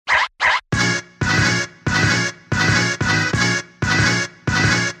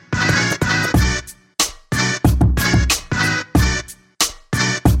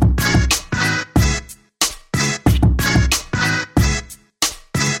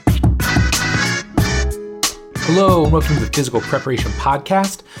Hello and welcome to the Physical Preparation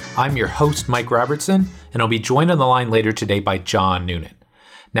Podcast. I'm your host, Mike Robertson, and I'll be joined on the line later today by John Noonan.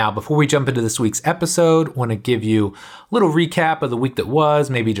 Now, before we jump into this week's episode, I want to give you a little recap of the week that was,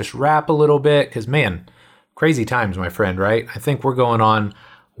 maybe just wrap a little bit, because man, crazy times, my friend, right? I think we're going on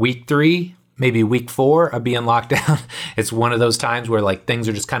week 3, maybe week 4 of being locked down. It's one of those times where like things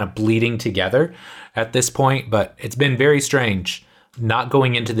are just kind of bleeding together at this point, but it's been very strange not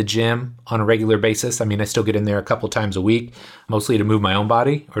going into the gym on a regular basis. I mean, I still get in there a couple times a week, mostly to move my own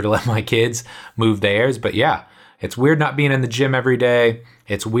body or to let my kids move theirs. But yeah, it's weird not being in the gym every day.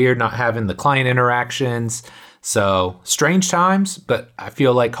 It's weird not having the client interactions. So strange times, but I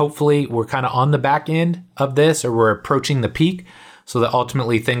feel like hopefully we're kind of on the back end of this, or we're approaching the peak, so that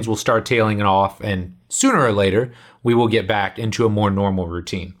ultimately things will start tailing off, and sooner or later we will get back into a more normal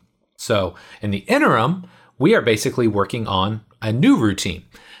routine. So in the interim, we are basically working on a new routine.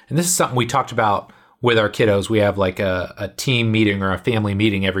 And this is something we talked about with our kiddos. We have like a team meeting or a family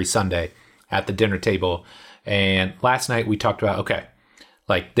meeting every Sunday at the dinner table. And last night we talked about, okay,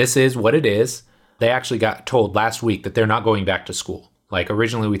 like this is what it is. They actually got told last week that they're not going back to school. Like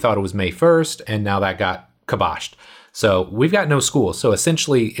originally we thought it was May 1st, and now that got kiboshed. So we've got no school. So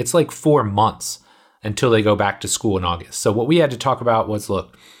essentially it's like 4 months until they go back to school in August. So what we had to talk about was,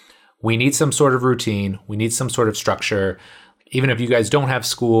 look, we need some sort of routine. We need some sort of structure. Even if you guys don't have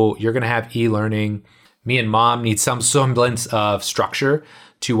school, you're going to have e-learning. Me and mom need some semblance of structure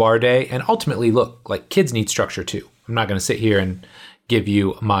to our day. And ultimately, look, like kids need structure too. I'm not going to sit here and give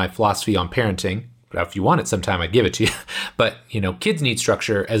you my philosophy on parenting, but if you want it sometime, I'd give it to you. But, kids need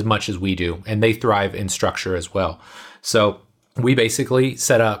structure as much as we do, and they thrive in structure as well. So we basically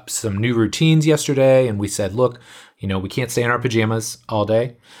set up some new routines yesterday, and we said, look, we can't stay in our pajamas all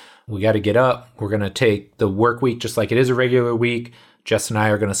day. We got to get up. We're going to take the work week just like it is a regular week. Jess and I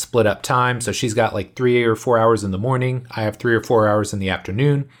are going to split up time. So she's got like 3 or 4 hours in the morning. I have 3 or 4 hours in the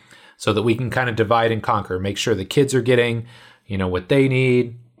afternoon, so that we can kind of divide and conquer, make sure the kids are getting, what they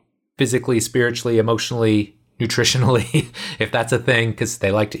need physically, spiritually, emotionally, nutritionally, if that's a thing, because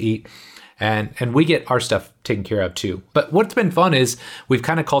they like to eat. And we get our stuff taken care of too. But what's been fun is we've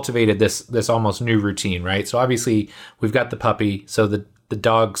kind of cultivated this almost new routine, right? So obviously we've got the puppy. So the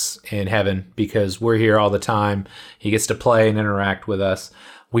dog's in heaven because we're here all the time. He gets to play and interact with us.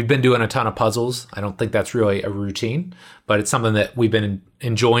 We've been doing a ton of puzzles. I don't think that's really a routine, but it's something that we've been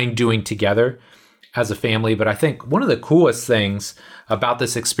enjoying doing together as a family. But I think one of the coolest things about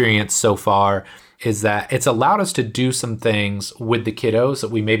this experience so far is that it's allowed us to do some things with the kiddos that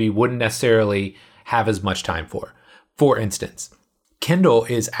we maybe wouldn't necessarily have as much time for. For instance, Kendall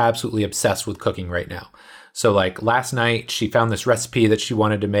is absolutely obsessed with cooking right now. So like last night, she found this recipe that she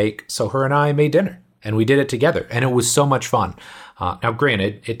wanted to make. So her and I made dinner, and we did it together, and it was so much fun. Now,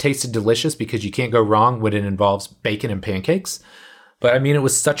 granted, it tasted delicious because you can't go wrong when it involves bacon and pancakes. But I mean, it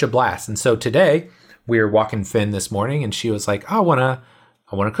was such a blast. And so today we were walking Finn this morning, and she was like, I want to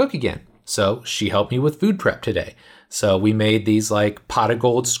cook again. So she helped me with food prep today. So we made these like pot of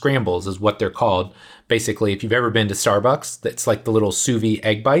gold scrambles is what they're called. Basically, if you've ever been to Starbucks, that's like the little sous vide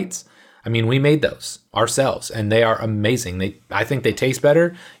egg bites. I mean, we made those ourselves, and they are amazing. I think they taste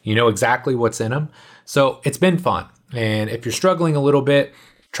better. You know exactly what's in them. So it's been fun. And if you're struggling a little bit,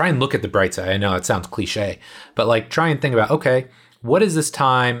 try and look at the bright side. I know it sounds cliche, but like try and think about, okay, what is this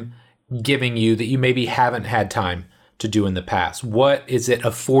time giving you that you maybe haven't had time to do in the past? What is it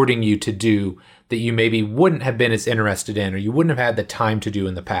affording you to do that you maybe wouldn't have been as interested in, or you wouldn't have had the time to do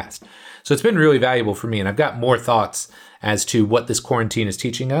in the past? So it's been really valuable for me, and I've got more thoughts as to what this quarantine is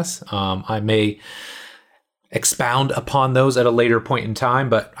teaching us. I may expound upon those at a later point in time,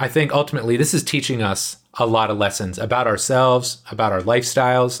 but I think ultimately this is teaching us a lot of lessons about ourselves, about our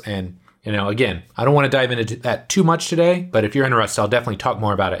lifestyles. And, again, I don't want to dive into that too much today, but if you're interested, I'll definitely talk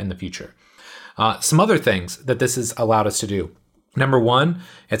more about it in the future. Some other things that this has allowed us to do. Number one,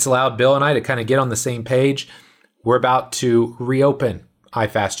 it's allowed Bill and I to kind of get on the same page. We're about to reopen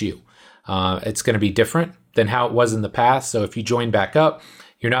iFastU. It's going to be different than how it was in the past. So if you join back up,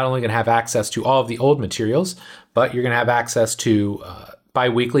 you're not only going to have access to all of the old materials, but you're going to have access to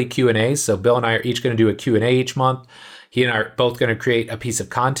bi-weekly Q&As. So Bill and I are each going to do a Q&A each month. He and I are both going to create a piece of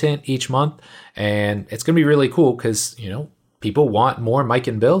content each month. And it's going to be really cool because, people want more Mike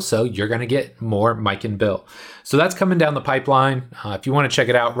and Bill, so you're going to get more Mike and Bill. So that's coming down the pipeline. If you want to check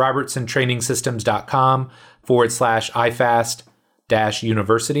it out,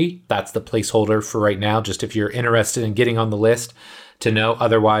 robertsontrainingsystems.com/ifast-university. That's the placeholder for right now, just if you're interested in getting on the list to know.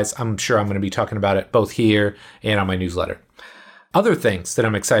 Otherwise, I'm sure I'm going to be talking about it both here and on my newsletter. Other things that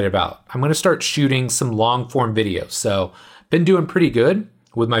I'm excited about, I'm going to start shooting some long form videos. So been doing pretty good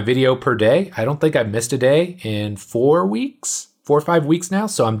with my video per day. I don't think I've missed a day in 4 or 5 weeks now.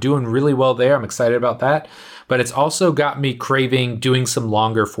 So I'm doing really well there. I'm excited about that. But it's also got me craving doing some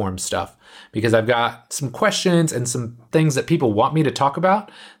longer form stuff because I've got some questions and some things that people want me to talk about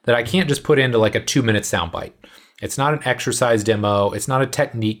that I can't just put into like a 2-minute soundbite. It's not an exercise demo. It's not a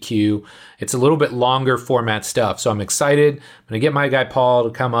technique cue. It's a little bit longer format stuff. So I'm excited. I'm going to get my guy Paul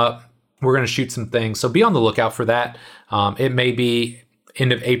to come up. We're going to shoot some things. So be on the lookout for that. It may be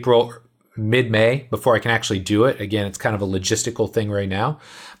end of April, mid-May before I can actually do it. Again, it's kind of a logistical thing right now,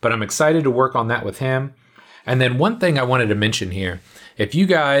 but I'm excited to work on that with him. And then one thing I wanted to mention here, if you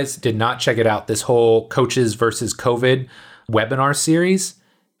guys did not check it out, this whole Coaches versus COVID webinar series,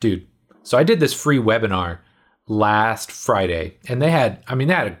 dude. So I did this free webinar last Friday, and they had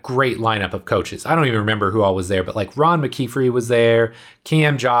a great lineup of coaches. I don't even remember who all was there, but like Ron McKeefery was there,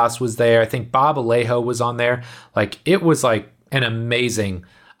 Cam Joss was there, I think Bob Alejo was on there. Like it was like an amazing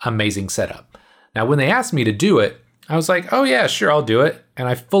setup. Now, when they asked me to do it, I was like, oh yeah, sure, I'll do it. And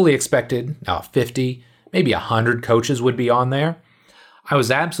I fully expected 50, maybe 100 coaches would be on there. I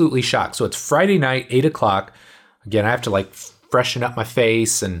was absolutely shocked. So it's Friday night, 8:00. Again, I have to like freshen up my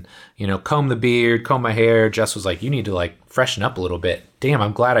face and, comb the beard, comb my hair. Jess was like, you need to like freshen up a little bit. Damn,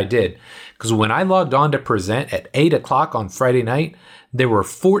 I'm glad I did. Because when I logged on to present at 8:00 on Friday night, there were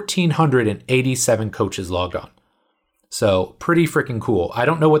 1,487 coaches logged on. So pretty freaking cool. I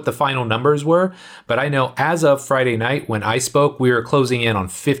don't know what the final numbers were, but I know as of Friday night when I spoke, we were closing in on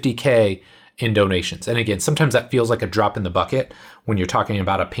 50K in donations. And again, sometimes that feels like a drop in the bucket when you're talking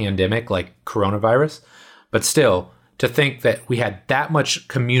about a pandemic like coronavirus. But still, to think that we had that much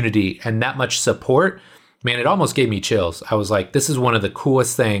community and that much support, man, it almost gave me chills. I was like, this is one of the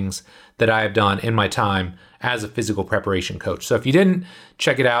coolest things that I have done in my time as a physical preparation coach. So if you didn't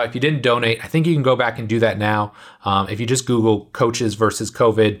check it out, if you didn't donate, I think you can go back and do that now. If you just Google Coaches versus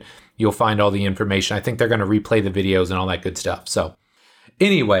COVID, you'll find all the information. I think they're going to replay the videos and all that good stuff. So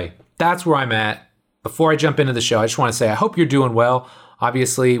anyway, that's where I'm at. Before I jump into the show, I just want to say I hope you're doing well.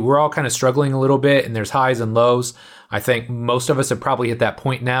 Obviously, we're all kind of struggling a little bit and there's highs and lows. I think most of us have probably hit that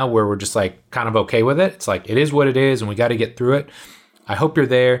point now where we're just like kind of okay with it. It's like, it is what it is and we got to get through it. I hope you're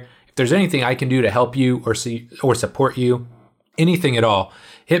there. If there's anything I can do to help you or support you, anything at all,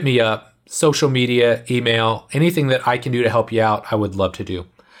 hit me up, social media, email, anything that I can do to help you out, I would love to do.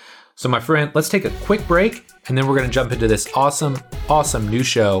 So my friend, let's take a quick break and then we're going to jump into this awesome new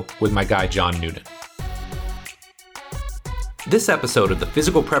show with my guy, John Noonan. This episode of the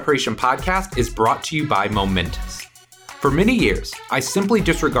Physical Preparation Podcast is brought to you by Momentous. For many years, I simply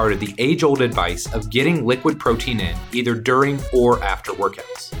disregarded the age-old advice of getting liquid protein in either during or after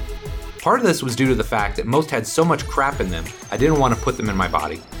workouts. Part of this was due to the fact that most had so much crap in them, I didn't want to put them in my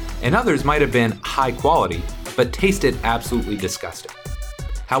body, and others might have been high quality, but tasted absolutely disgusting.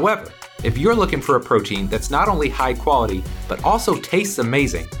 However, if you're looking for a protein that's not only high quality, but also tastes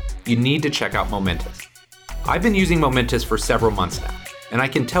amazing, you need to check out Momentous. I've been using Momentous for several months now, and I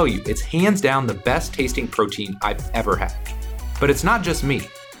can tell you it's hands down the best tasting protein I've ever had. But it's not just me.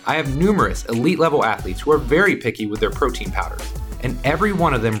 I have numerous elite level athletes who are very picky with their protein powders, and every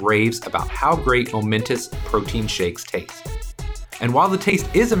one of them raves about how great Momentous protein shakes taste. And while the taste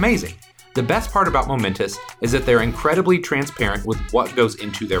is amazing, the best part about Momentous is that they're incredibly transparent with what goes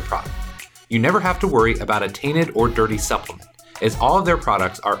into their product. You never have to worry about a tainted or dirty supplement, as all of their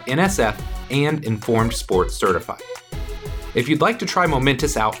products are NSF and Informed Sports certified. If you'd like to try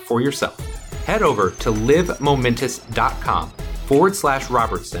Momentous out for yourself, head over to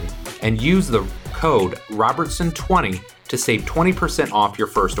livemomentous.com/Robertson and use the code Robertson20 to save 20% off your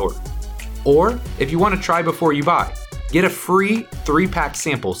first order. Or if you want to try before you buy, get a free 3-pack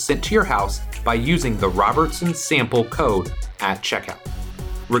sample sent to your house by using the Robertson sample code at checkout.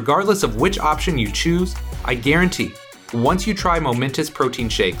 Regardless of which option you choose, I guarantee once you try Momentous protein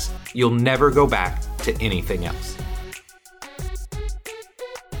shakes, you'll never go back to anything else.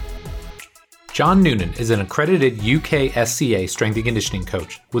 John Noonan is an accredited UKSCA strength and conditioning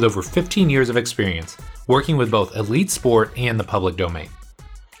coach with over 15 years of experience working with both elite sport and the public domain.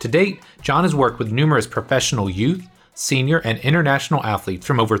 To date, John has worked with numerous professional youth, senior, and international athletes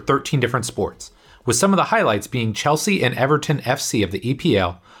from over 13 different sports, with some of the highlights being Chelsea and Everton FC of the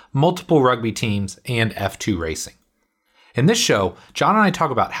EPL, multiple rugby teams, and F2 racing. In this show, John and I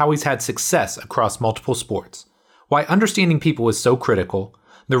talk about how he's had success across multiple sports, why understanding people is so critical,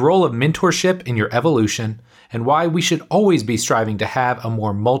 the role of mentorship in your evolution, and why we should always be striving to have a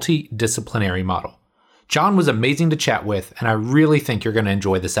more multidisciplinary model. John was amazing to chat with, and I really think you're going to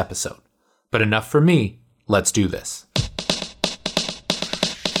enjoy this episode. But enough for me, let's do this.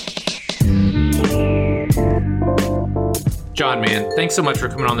 John, man, thanks so much for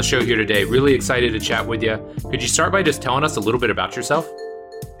coming on the show here today. Really excited to chat with you. Could you start by just telling us a little bit about yourself?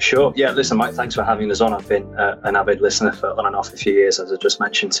 Sure. Yeah, listen, Mike, thanks for having us on. I've been an avid listener for on and off a few years, as I just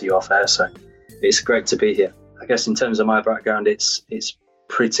mentioned to you off air, so it's great to be here. I guess in terms of my background, it's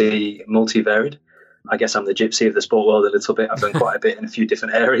pretty multivaried. I guess I'm the gypsy of the sport world a little bit. I've done quite a bit in a few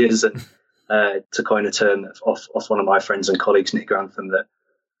different areas, and to coin a term off one of my friends and colleagues, Nick Grantham, that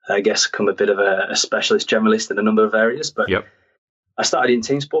I guess become a bit of a specialist generalist in a number of areas. But yep. I started in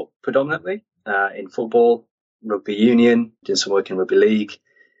team sport predominantly, in football, rugby union, did some work in rugby league.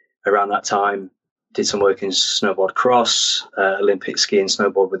 Around that time, did some work in snowboard cross, Olympic ski and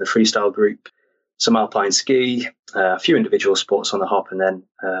snowboard with a freestyle group, some alpine ski, a few individual sports on the hop, and then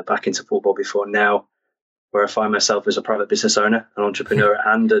back into football before now, where I find myself as a private business owner, an entrepreneur at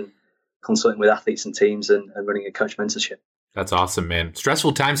hand, and consulting with athletes and teams and running a coach mentorship. That's awesome, man.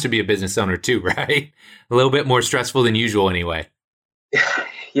 Stressful times to be a business owner too, right? A little bit more stressful than usual anyway.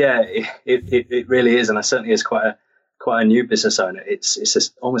 Yeah, it really is. And I certainly is quite a new business owner. It's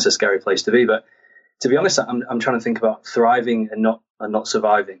just almost a scary place to be. But to be honest, I'm trying to think about thriving and not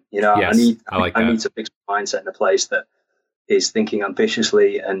surviving. You know, yes, I need to fix my mindset in a place that is thinking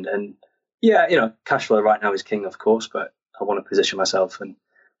ambitiously and yeah, you know, cash flow right now is king, of course, but I want to position myself, and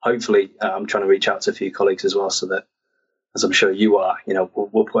hopefully I'm trying to reach out to a few colleagues as well, so that, as I'm sure you are, you know,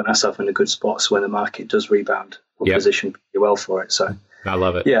 we're putting ourselves in a good spot, so when the market does rebound, we're positioned pretty well for it. So I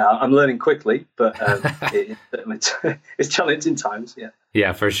love it. Yeah, I'm learning quickly, but it's challenging times. Yeah.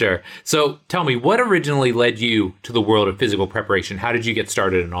 Yeah, for sure. So tell me, what originally led you to the world of physical preparation? How did you get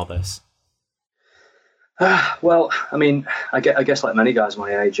started in all this? Well, I mean, I guess like many guys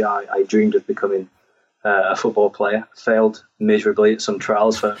my age, I dreamed of becoming a football player. Failed miserably at some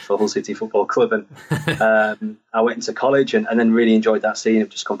trials for Hull City Football Club, and I went into college and then really enjoyed that scene of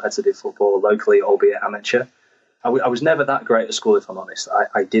just competitive football locally, albeit amateur. I was never that great at school, if I'm honest.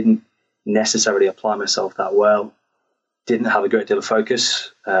 I didn't necessarily apply myself that well. Didn't have a great deal of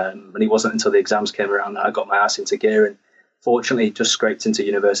focus, and it wasn't until the exams came around that I got my ass into gear, and fortunately just scraped into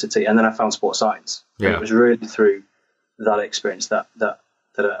university. And then I found sports science. Yeah. And it was really through that experience that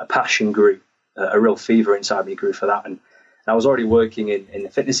a passion grew, a real fever inside me grew for that. And I was already working in the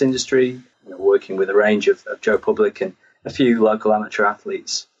fitness industry, you know, working with a range of Joe Public and a few local amateur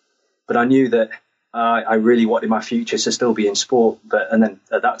athletes. But I knew that I really wanted my future to still be in sport. And then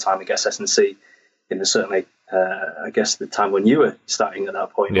at that time, I guess S&C, you know, certainly, I guess the time when you were starting at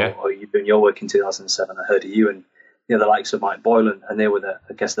that point, yeah. or you doing your work in 2007, I heard of you and, you know, the likes of Mike Boylan, and they were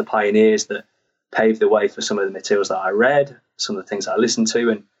the pioneers that paved the way for some of the materials that I read, some of the things that I listened to,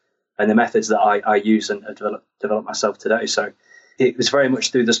 and the methods that I use and develop myself today. So it was very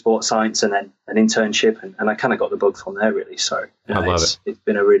much through the sports science and then an internship, and I kind of got the bug from there, really. So I love it. It's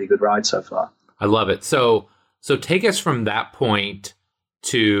been a really good ride so far. I love it. So take us from that point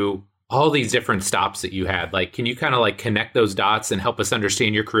to all these different stops that you had. Like, can you kind of like connect those dots and help us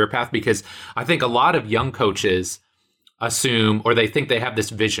understand your career path? Because I think a lot of young coaches assume, or they think they have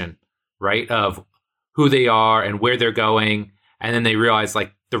this vision, right, of who they are and where they're going. And then they realize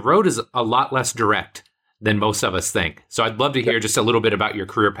like the road is a lot less direct than most of us think. So I'd love to hear just a little bit about your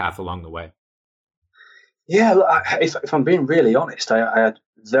career path along the way. Yeah, if I'm being really honest, I had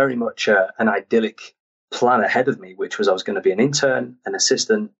very much an idyllic plan ahead of me, which was I was going to be an intern, an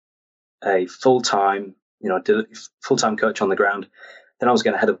assistant, a full-time coach on the ground. Then I was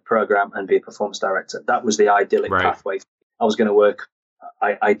going to head up a program and be a performance director. That was the idyllic pathway. I was going to work.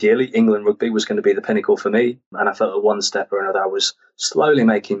 Ideally, England rugby was going to be the pinnacle for me, and I felt at one step or another I was slowly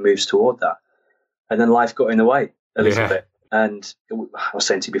making moves toward that. And then life got in the way a little bit. And I was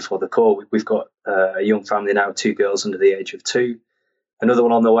saying to you before the call, we've got a young family now, 2 girls under the age of 2, another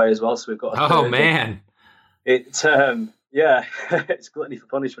one on the way as well. So we've got. Oh man, it's it's gluttony for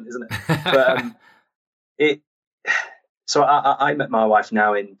punishment, isn't it? But So I met my wife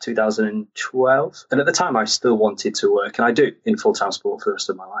now in 2012, and at the time I still wanted to work, and I do in full-time sport for the rest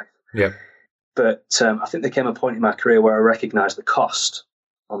of my life. Yeah. But I think there came a point in my career where I recognised the cost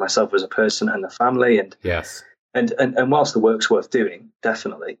on myself as a person and the family, and yes. And whilst the work's worth doing,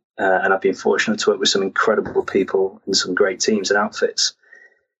 definitely, and I've been fortunate to work with some incredible people and some great teams and outfits,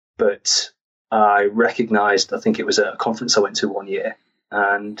 but I recognised, I think it was a conference I went to one year,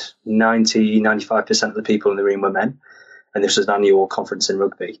 and 95% of the people in the room were men. And this was an annual conference in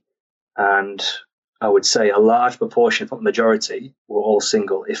rugby. And I would say a large proportion, if not the majority, were all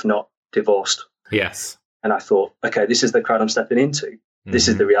single, if not divorced. Yes. And I thought, okay, this is the crowd I'm stepping into. This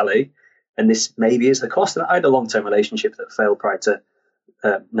is the reality. And this maybe is the cost. And I had a long-term relationship that failed prior to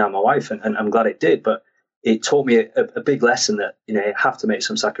now my wife, and I'm glad it did. But it taught me a big lesson that, you know, you have to make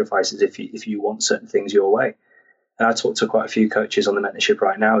some sacrifices if you want certain things your way. And I talk to quite a few coaches on the mentorship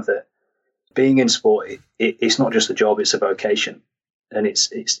right now that being in sport, it's not just a job, it's a vocation. And it's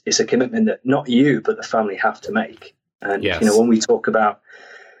a commitment that not you, but the family have to make. And, yes. when we talk about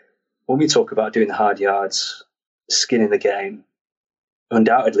doing the hard yards, skin in the game,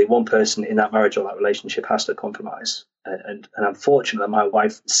 undoubtedly one person in that marriage or that relationship has to compromise. And I'm fortunate that my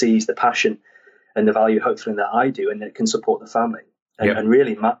wife sees the passion and the value, hopefully, that I do, and that it can support the family. And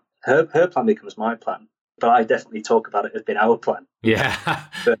really, her plan becomes my plan. But I definitely talk about it as being our plan. Yeah.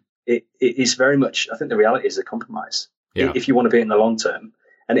 But it is very much, I think the reality is a compromise. Yeah. If you want to be in the long term.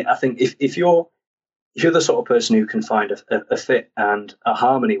 And I think if you're the sort of person who can find a fit and a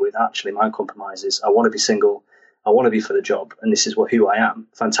harmony with, actually, my compromise is I want to be single, I want to be for the job, and this is who I am,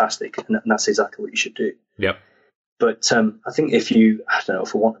 fantastic. And that's exactly what you should do. Yep. But I think if you, I don't know,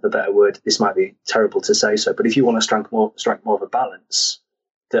 for want of a better word, this might be terrible to say so, but if you want to strike more of a balance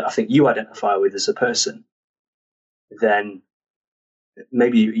that I think you identify with as a person, then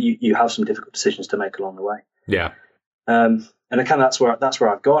maybe you have some difficult decisions to make along the way. Yeah. And kind of that's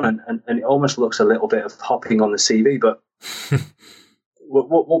where I've gone, and it almost looks a little bit of hopping on the CV. But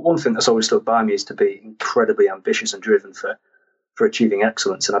one thing that's always stuck by me is to be incredibly ambitious and driven for achieving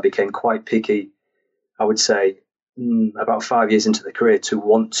excellence. And I became quite picky, I would say, about 5 years into the career, to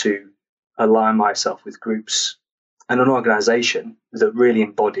want to align myself with groups and an organisation that really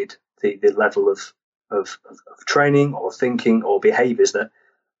embodied the level of training or thinking or behaviours that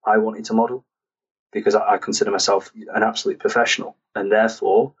I wanted to model, because I consider myself an absolute professional, and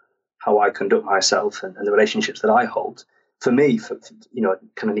therefore how I conduct myself and the relationships that I hold, for me,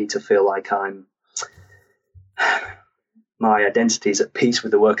 kind of need to feel like my identity is at peace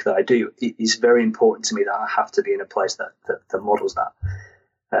with the work that I do. It is very important to me that I have to be in a place that models that.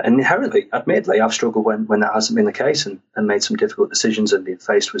 And inherently, admittedly, I've struggled when that hasn't been the case, and made some difficult decisions and been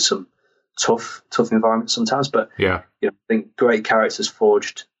faced with some tough environments sometimes. But I think great characters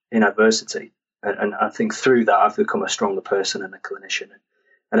forged in adversity. And I think through that, I've become a stronger person and a clinician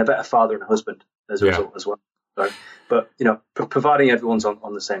and a better father and a husband as a result as well. So, but, providing everyone's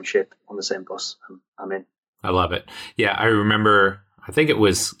on the same ship, on the same bus, I'm in. I love it. Yeah, I remember, I think it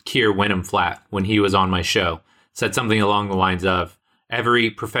was Keir Wenham Flatt, when he was on my show, said something along the lines of, every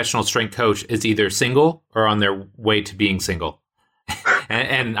professional strength coach is either single or on their way to being single.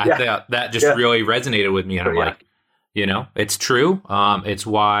 and I thought that just really resonated with me. And I'm like, it's true. It's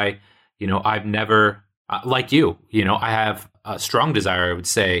why, I've never, like you, I have a strong desire, I would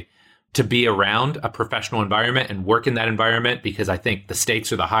say, to be around a professional environment and work in that environment, because I think the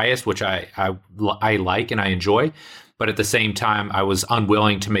stakes are the highest, which I like and I enjoy. But at the same time, I was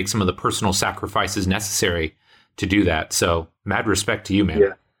unwilling to make some of the personal sacrifices necessary to do that. So mad respect to you, man.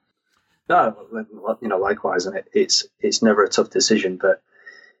 Yeah. No, likewise. And it's never a tough decision, but,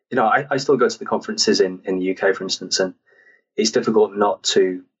 I still go to the conferences in the UK, for instance, and it's difficult not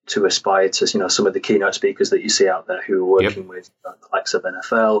to aspire to, some of the keynote speakers that you see out there who are working with the likes of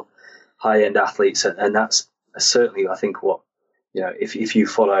NFL, high-end athletes. And that's certainly, I think, what, if you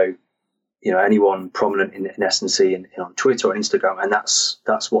follow, anyone prominent in S&C and on Twitter or Instagram, and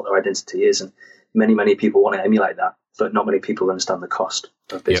that's what their identity is. And many people want to emulate that, but not many people understand the cost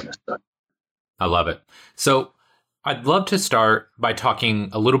of business. Yep. I love it. So I'd love to start by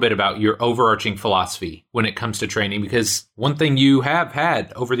talking a little bit about your overarching philosophy when it comes to training, because one thing you have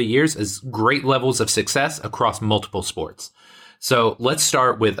had over the years is great levels of success across multiple sports. So let's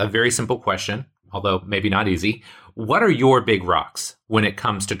start with a very simple question, although maybe not easy. What are your big rocks when it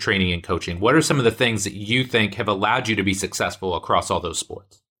comes to training and coaching? What are some of the things that you think have allowed you to be successful across all those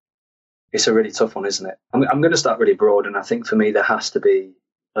sports? It's a really tough one, isn't it? I'm going to start really broad, and I think for me there has to be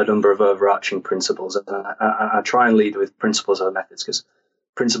a number of overarching principles. And I try and lead with principles over methods, because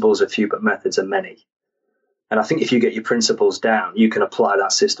principles are few but methods are many. And I think if you get your principles down, you can apply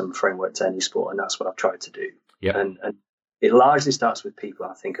that system framework to any sport, and that's what I've tried to do. Yep. And it largely starts with people,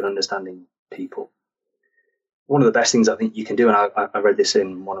 I think, and understanding people. One of the best things I think you can do, and I read this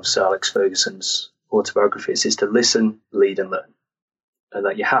in one of Sir Alex Ferguson's autobiographies, is to listen, lead, and learn. And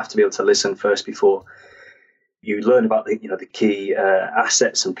that you have to be able to listen first before you learn about the key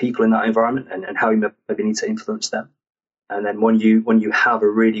assets and people in that environment and how you maybe need to influence them. And then when you have a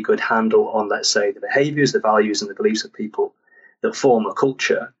really good handle on, let's say, the behaviors, the values, and the beliefs of people that form a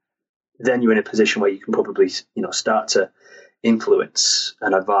culture, then you're in a position where you can probably start to influence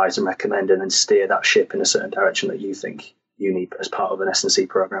and advise and recommend and then steer that ship in a certain direction that you think you need as part of an S&C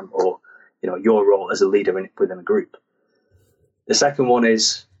program, or your role as a leader within a group. The second one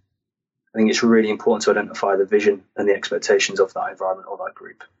is, I think it's really important to identify the vision and the expectations of that environment or that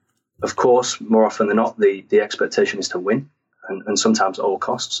group. Of course, more often than not, the expectation is to win, and sometimes at all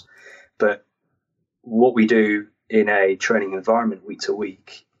costs. But what we do in a training environment week to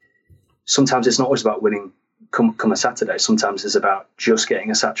week, sometimes it's not always about winning come a Saturday. Sometimes it's about just getting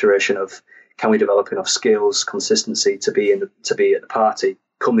a saturation of, can we develop enough skills, consistency to be at the party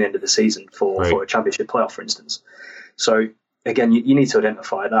come the end of the season for a championship playoff, for instance. So again, you need to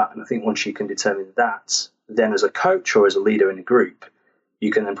identify that. And I think once you can determine that, then as a coach or as a leader in a group,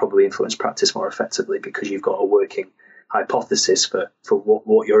 you can then probably influence practice more effectively, because you've got a working hypothesis for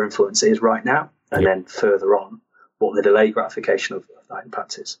what your influence is right now, and then further on, what the delayed gratification of that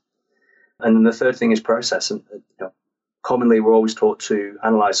impact is. And then the third thing is process. And commonly we're always taught to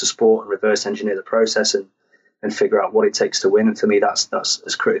analyze the sport and reverse engineer the process and figure out what it takes to win. And for me, that's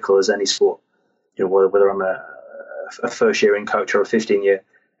as critical as any sport. Whether I'm a first-year in coach or a 15-year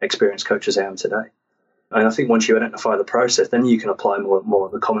experienced coach as I am today. And I think once you identify the process, then you can apply more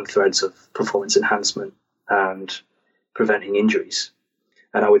of the common threads of performance enhancement and preventing injuries.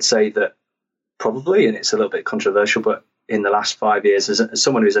 And I would say that probably, and it's a little bit controversial, but in the last 5 years, as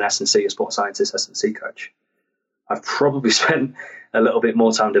someone who's an S&C, a sports scientist, S&C coach, I've probably spent a little bit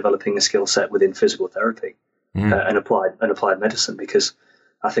more time developing a skill set within physical therapy and applied medicine, because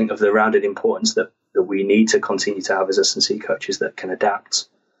I think of the rounded importance that we need to continue to have as S&C coaches that can adapt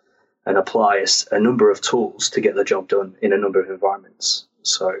and apply a number of tools to get the job done in a number of environments.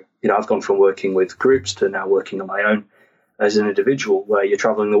 So, I've gone from working with groups to now working on my own as an individual, where you're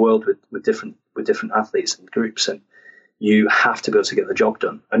traveling the world with different athletes and groups, and you have to be able to get the job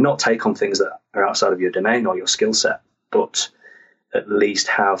done and not take on things that are outside of your domain or your skill set, but at least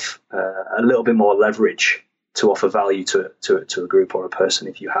have a little bit more leverage to offer value to a group or a person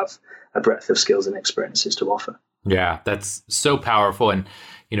if you have a breadth of skills and experiences to offer. Yeah, that's so powerful. And,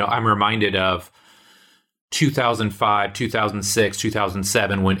 I'm reminded of 2005, 2006,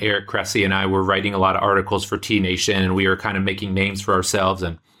 2007, when Eric Cressy and I were writing a lot of articles for T Nation, and we were kind of making names for ourselves.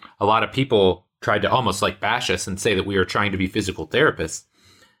 And a lot of people tried to almost like bash us and say that we were trying to be physical therapists.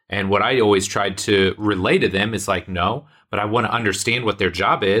 And what I always tried to relay to them is like, no, but I want to understand what their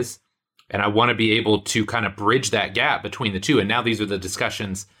job is. And I want to be able to kind of bridge that gap between the two. And now these are the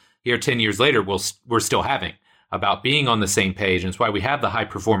discussions here 10 years later we're still having about being on the same page. And it's why we have the high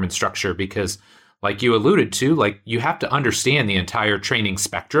performance structure, because like you alluded to, like you have to understand the entire training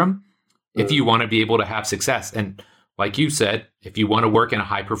spectrum if you want to be able to have success. And like you said, if you want to work in a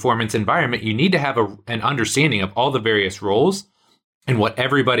high performance environment, you need to have an understanding of all the various roles and what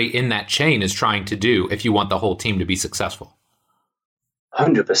everybody in that chain is trying to do if you want the whole team to be successful.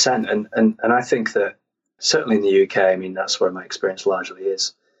 100%. And I think that certainly in the UK, that's where my experience largely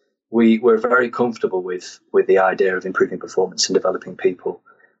is. We're very comfortable with the idea of improving performance and developing people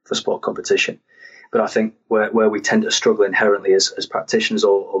for sport competition. But I think where we tend to struggle inherently as practitioners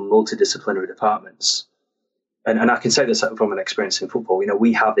or multidisciplinary departments, and I can say this from an experience in football,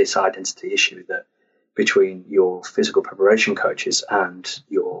 we have this identity issue that between your physical preparation coaches and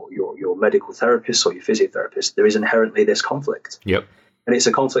your medical therapists or your physiotherapists, there is inherently this conflict. Yep. And it's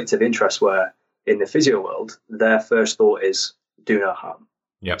a conflict of interest where in the physio world, their first thought is do no harm.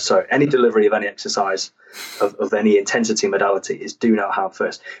 Yep. So any delivery of any exercise of any intensity modality is do no harm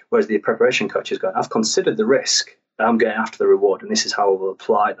first. Whereas the preparation coach is going, I've considered the risk, I'm going after the reward, and this is how I will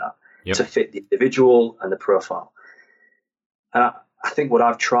apply that to fit the individual and the profile. And I think what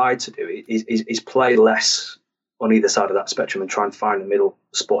I've tried to do is play less on either side of that spectrum and try and find the middle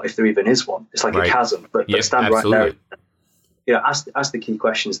spot, if there even is one. It's like a chasm, but stand absolutely. right there. Ask the key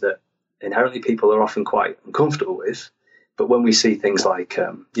questions that inherently people are often quite uncomfortable with. But when we see things like,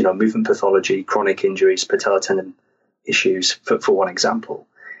 movement pathology, chronic injuries, patellar tendon issues, for one example,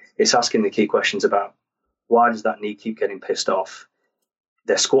 it's asking the key questions about why does that knee keep getting pissed off?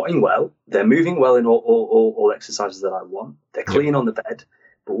 They're squatting well, they're moving well in all exercises that I want, they're clean on the bed,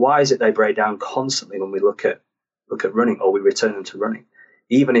 but why is it they break down constantly when we look at running or we return them to running?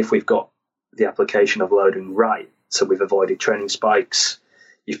 Even if we've got the application of loading right, so we've avoided training spikes,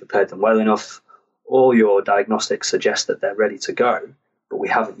 you've prepared them well enough, all your diagnostics suggest that they're ready to go, but we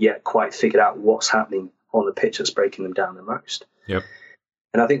haven't yet quite figured out what's happening on the pitch that's breaking them down the most. Yep.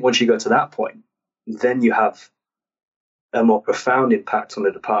 And I think once you go to that point, then you have a more profound impact on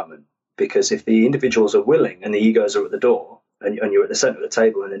the department, because if the individuals are willing and the egos are at the door and you're at the center of the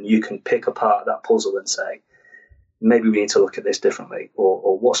table, and then you can pick apart that puzzle and say, maybe we need to look at this differently,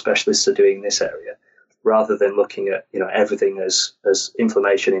 or what specialists are doing in this area, rather than looking at everything as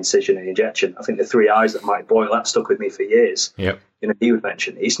inflammation, incision, and injection. I think the 3 I's that Mike Boyle, that stuck with me for years. Yep. He would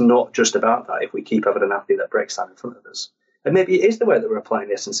mention it's not just about that. If we keep having an athlete that breaks down in front of us, and maybe it is the way that we're applying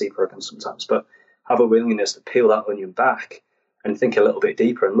the S&C programs sometimes, but have a willingness to peel that onion back and think a little bit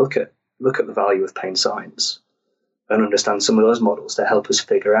deeper and look at the value of pain science and understand some of those models to help us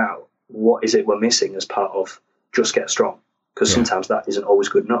figure out what is it we're missing as part of just get strong, because sometimes that isn't always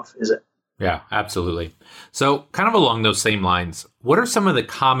good enough, is it? Yeah, absolutely. So kind of along those same lines, what are some of the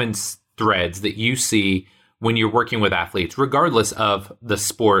common threads that you see when you're working with athletes, regardless of the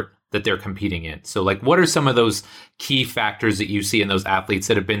sport that they're competing in? So like, what are some of those key factors that you see in those athletes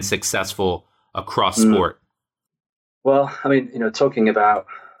that have been successful across sport? Well, I mean, talking about,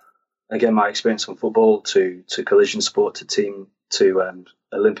 again, my experience from football to collision sport to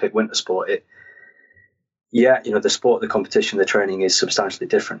Olympic winter sport, the sport, the competition, the training is substantially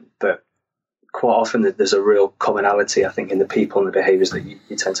different, but quite often there's a real commonality, I think, in the people and the behaviours that you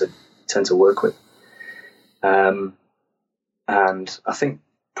tend to work with. And I think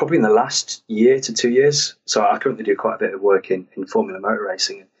probably in the last year to 2 years, so I currently do quite a bit of work in Formula Motor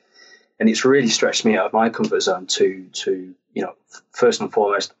Racing, and it's really stretched me out of my comfort zone to first and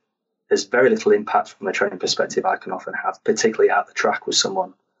foremost, there's very little impact from a training perspective I can often have, particularly at the track with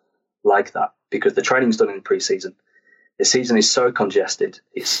someone like that, because the training's done in pre-season. The season is so congested,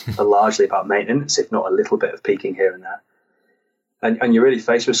 it's largely about maintenance, if not a little bit of peaking here and there. And you're really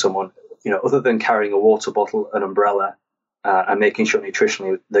faced with someone, other than carrying a water bottle, an umbrella, and making sure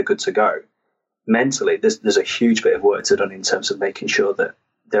nutritionally they're good to go. Mentally, there's a huge bit of work to done in terms of making sure that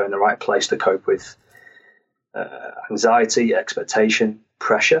they're in the right place to cope with anxiety, expectation,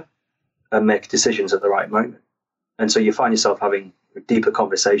 pressure, and make decisions at the right moment. And so you find yourself having deeper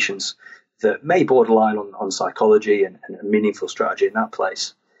conversations that may borderline on psychology and meaningful strategy in that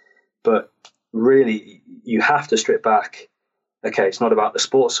place. But really, you have to strip back. Okay, it's not about the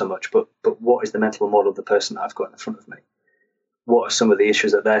sport so much, but what is the mental model of the person that I've got in front of me? What are some of the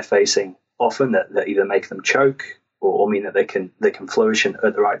issues that they're facing often that either make them choke or mean that they can flourish at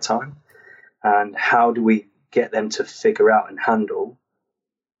the right time? And how do we get them to figure out and handle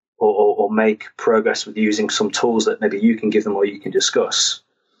or make progress with using some tools that maybe you can give them or you can discuss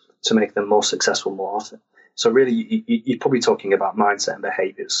to make them more successful more often? So really, you're probably talking about mindset and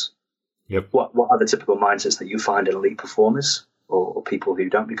behaviors. Yep. What are the typical mindsets that you find in elite performers or people who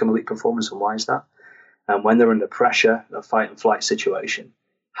don't become elite performers, and why is that? And when they're under pressure, a fight and flight situation,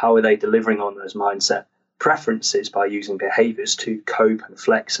 how are they delivering on those mindset preferences by using behaviors to cope and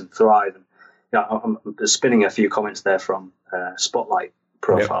flex and thrive? And I'm spinning a few comments there from Spotlight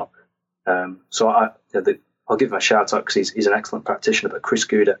profile. Yep. So I'll give him a shout out because he's an excellent practitioner. But Chris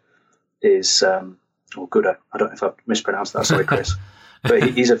Gouda is, or Gouda, I don't know if I've mispronounced that. Sorry, Chris. But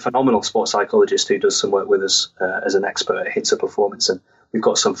he's a phenomenal sports psychologist who does some work with us as an expert at HITSA performance, and we've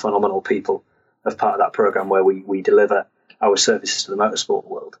got some phenomenal people as part of that program where we deliver our services to the motorsport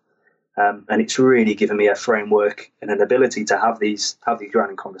world. And it's really given me a framework and an ability to have these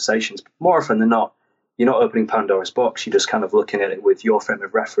grounding conversations. More often than not, you're not opening Pandora's box. You're just kind of looking at it with your frame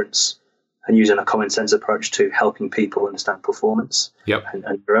of reference and using a common sense approach to helping people understand performance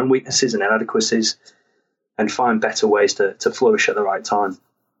and their own weaknesses and inadequacies, and find better ways to flourish at the right time.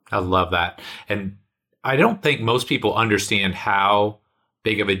 I love that. And I don't think most people understand how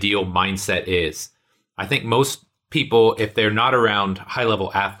big of a deal mindset is. I think most people, if they're not around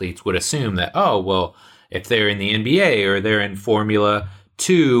high-level athletes, would assume that, oh, well, if they're in the NBA or they're in Formula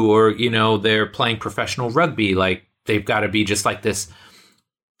 2 or, they're playing professional rugby, like they've got to be just like this,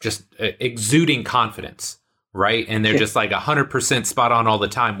 just exuding confidence, right? And they're just like 100% spot on all the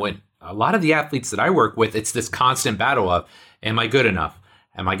time. When a lot of the athletes that I work with, it's this constant battle of, am I good enough?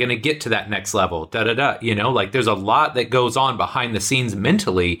 Am I going to get to that next level? Like there's a lot that goes on behind the scenes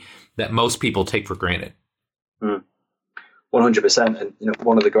mentally that most people take for granted. 100%. And,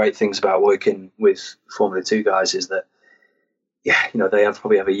 one of the great things about working with Formula 2 guys is that, they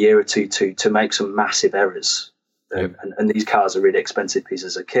probably have a year or two to make some massive errors. And these cars are really expensive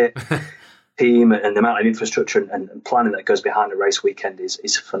pieces of kit. Team and the amount of infrastructure and planning that goes behind a race weekend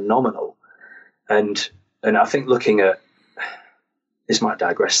is phenomenal. And I think looking at, this might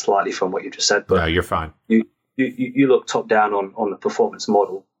digress slightly from what you just said, but no, you're fine. You look top down on the performance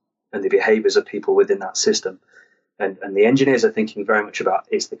model and the behaviors of people within that system. And the engineers are thinking very much about,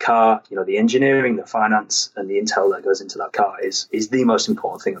 it's the car, the engineering, the finance, and the intel that goes into that car is the most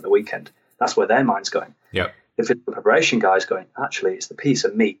important thing on the weekend. That's where their mind's going. Yep. If it's the preparation guy's going, actually, it's the piece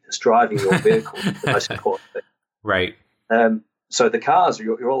of meat that's driving your vehicle the most important thing. Right. So the cars,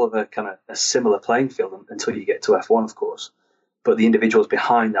 you're all of a similar playing field until you get to F1, of course. But the individuals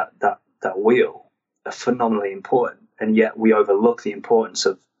behind that wheel are phenomenally important. And yet we overlook the importance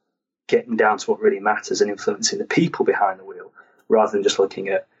of getting down to what really matters and influencing the people behind the wheel, rather than just looking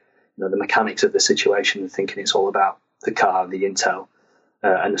at the mechanics of the situation and thinking it's all about the car, the intel,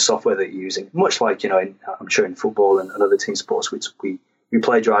 and the software that you're using. Much like, I'm sure in football and other team sports, we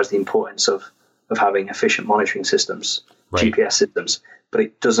plagiarize the importance of having efficient monitoring systems, right. GPS systems. but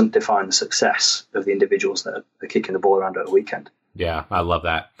it doesn't define the success of the individuals that are kicking the ball around at a weekend. Yeah, I love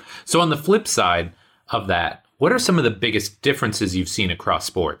that. So on the flip side of that, what are some of the biggest differences you've seen across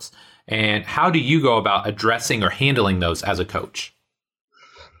sports? And how do you go about addressing or handling those as a coach?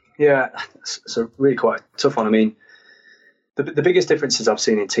 Yeah, it's a really quite tough one. I mean, the biggest differences I've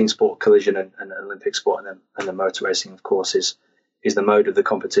seen in team sport, collision, and Olympic sport, and the motor racing, of course, is the mode of the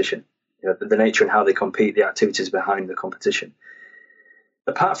competition. The nature and how they compete, the activities behind the competition.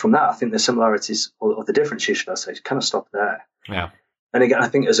 Apart from that, I think the similarities or the differences, should I say, kind of stop there. Yeah. And again, I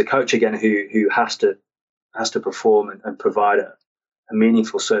think as a coach, again, who has to perform and provide a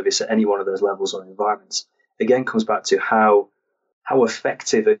meaningful service at any one of those levels or environments, again, comes back to how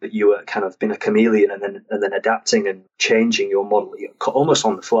effective you are kind of being a chameleon and then adapting and changing your model almost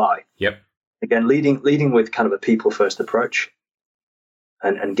on the fly. Yep. Again, leading with kind of a people first approach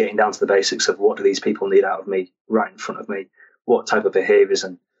and getting down to the basics of what do these people need out of me right in front of me? What type of behaviors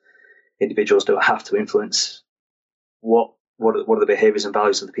and individuals do I have to influence? What are the behaviors and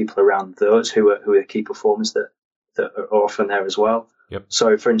values of the people around those who are key performers that are often there as well? Yep.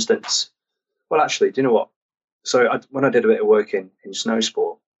 So, for instance, well, actually, do you know what? So when I did a bit of work in snow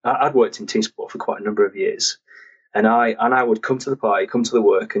sport, I'd worked in team sport for quite a number of years, and I would come to the party, come to the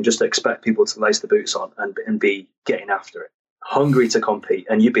work, and just expect people to lace the boots on and be getting after it, hungry to compete,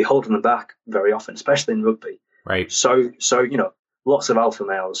 and you'd be holding them back very often, especially in rugby. Right. So lots of alpha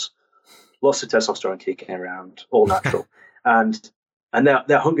males, lots of testosterone kicking around, all natural, and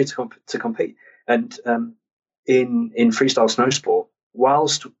they're hungry to compete. And in freestyle snow sport,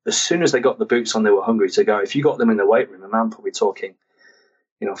 whilst as soon as they got the boots on, they were hungry to go. If you got them in the weight room, and I'm probably talking,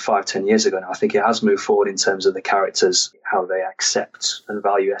 5-10 years ago now, I think it has moved forward in terms of the characters, how they accept and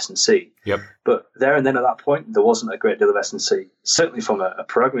value S&C. Yep. But there and then at that point, there wasn't a great deal of S&C, certainly from a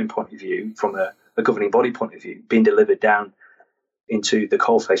programming point of view, from a governing body point of view, being delivered down into the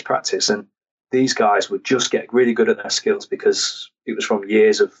coalface practice. And these guys would just get really good at their skills because it was from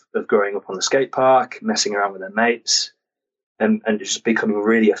years of growing up on the skate park, messing around with their mates, and just becoming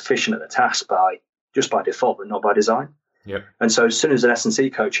really efficient at the task by default, but not by design. Yep. And so as soon as an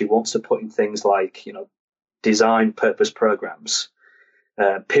S&C coach who wants to put in things like, design purpose programs,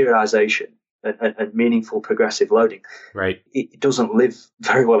 periodization, and meaningful progressive loading, right, it doesn't live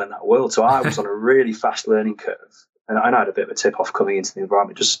very well in that world. So I was on a really fast learning curve, and I had a bit of a tip off coming into the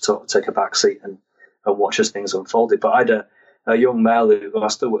environment, just to take a back seat and watch as things unfolded. But I had a young male who I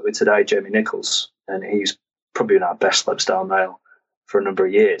still work with today, Jamie Nichols, and he's probably been our best slopestyle male for a number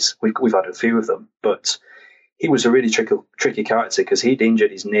of years. We've had a few of them, but he was a really tricky character because he'd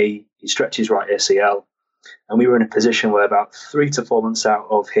injured his knee, he stretched his right ACL, and we were in a position where about 3 to 4 months out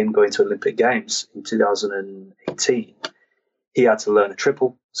of him going to Olympic Games in 2018, he had to learn a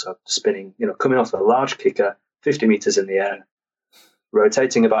triple, so spinning, coming off a large kicker, 50 meters in the air,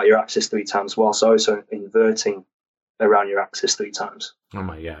 rotating about your axis 3 times whilst also inverting around your axis 3 times. Oh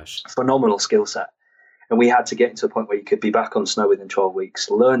my gosh. Phenomenal skill set. And we had to get to a point where you could be back on snow within 12 weeks,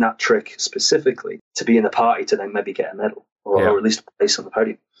 learn that trick specifically to be in the party to then maybe get a medal or at least a place on the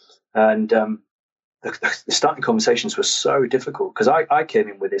podium. And the starting conversations were so difficult because I came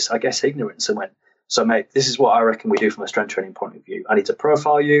in with this, I guess, ignorance and went, so mate, this is what I reckon we do from a strength training point of view. I need to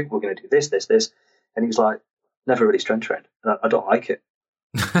profile you. We're going to do this, this, this. And he was like, never really strength trained. And I don't like it.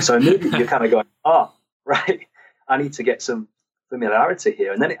 So immediately you're kind of going, right, I need to get some familiarity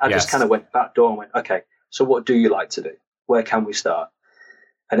here. And then I just kind of went back door and went, okay, so what do you like to do? Where can we start?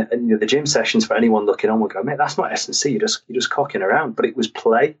 And the gym sessions for anyone looking on will go, mate, that's not S&C. You're just cocking around. But it was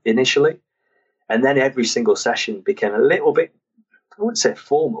play initially. And then every single session became a little bit, I wouldn't say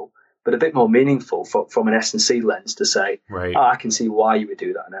formal, but a bit more meaningful from an S&C lens to say, right, I can see why you would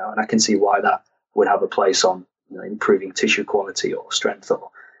do that now. And I can see why that would have a place on improving tissue quality or strength.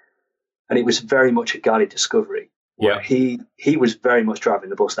 And it was very much a guided discovery. Yeah. He was very much driving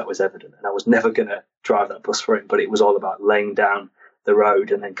the bus, that was evident. And I was never going to drive that bus for him, but it was all about laying down the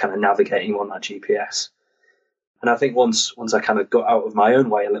road and then kind of navigating on that GPS. And I think once I kind of got out of my own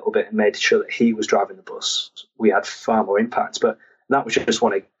way a little bit and made sure that he was driving the bus, we had far more impact. But that was just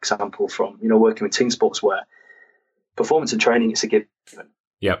one example from, working with team sports where performance and training is a given.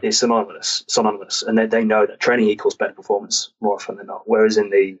 Yep. It's synonymous. And they know that training equals better performance more often than not. Whereas in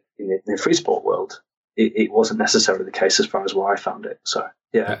the free sport world, it wasn't necessarily the case as far as where I found it. So,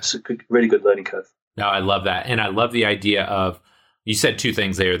 it's a really good learning curve. No, I love that. And I love the idea of, you said 2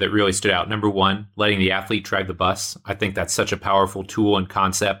 things there that really stood out. Number 1, letting the athlete drive the bus. I think that's such a powerful tool and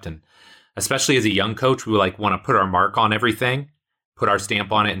concept. And especially as a young coach, we want to put our mark on everything, put our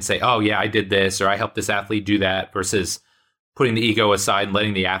stamp on it and say, oh yeah, I did this, or I helped this athlete do that, versus putting the ego aside and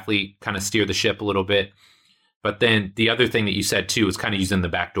letting the athlete kind of steer the ship a little bit. But then the other thing that you said too is kind of using the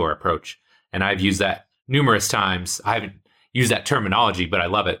backdoor approach. And I've used that numerous times. I haven't used that terminology, but I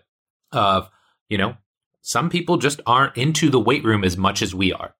love it. Of, some people just aren't into the weight room as much as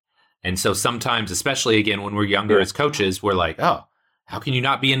we are. And so sometimes, especially again, when we're younger as coaches, we're like, oh, how can you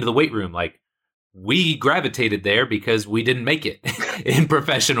not be into the weight room? Like, we gravitated there because we didn't make it in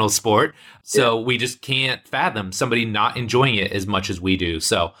professional sport. So we just can't fathom somebody not enjoying it as much as we do.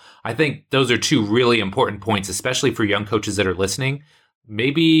 So I think those are two really important points, especially for young coaches that are listening.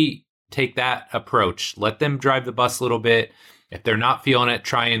 Maybe take that approach. Let them drive the bus a little bit. If they're not feeling it,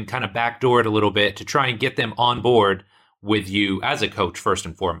 try and kind of backdoor it a little bit to try and get them on board with you as a coach first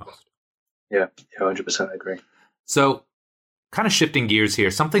and foremost. Yeah, 100% agree. So kind of shifting gears here,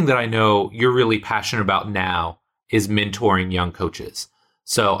 something that I know you're really passionate about now is mentoring young coaches.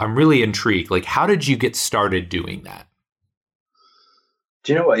 So I'm really intrigued. Like, how did you get started doing that?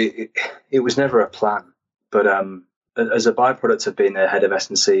 Do you know what? It was never a plan, but as a byproduct of being the head of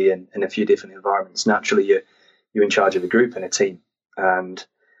S&C in a few different environments, naturally you're in charge of a group and a team. And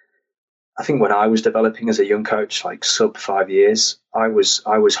I think when I was developing as a young coach, like sub 5 years, I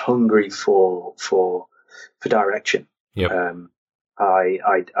was hungry for direction. Yep.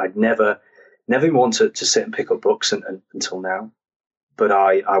 I'd never wanted to sit and pick up books until now, but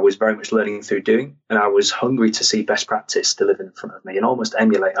I was very much learning through doing, and I was hungry to see best practice delivered in front of me and almost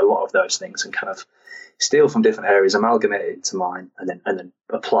emulate a lot of those things and kind of steal from different areas, amalgamate it into mine, and then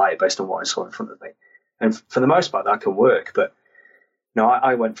apply it based on what I saw in front of me. And for the most part, that can work. But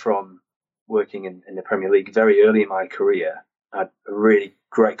I went from working in the Premier League very early in my career. I had a really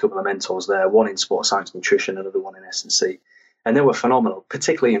great couple of mentors there, one in sports science nutrition, another one in S&C. And they were phenomenal,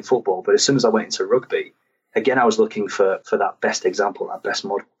 particularly in football. But as soon as I went into rugby, again, I was looking for that best example, that best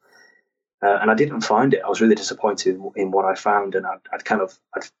model. And I didn't find it. I was really disappointed in what I found. And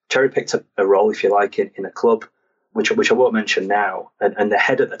I'd cherry-picked a role, if you like, in a club, which I won't mention now. And the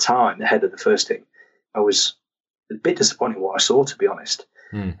head at the time, the head of the first team, I was a bit disappointed in what I saw, to be honest.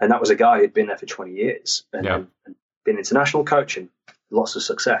 And that was a guy who'd been there for 20 years and been international coach and lots of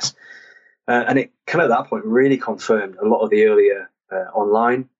success. And it kind of at that point really confirmed a lot of the earlier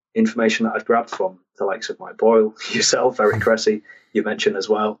online information that I'd grabbed from the likes of Mike Boyle, yourself, Eric Cressy, you mentioned as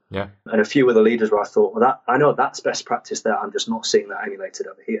well, and a few other leaders where I thought, well, I know that's best practice there. I'm just not seeing that emulated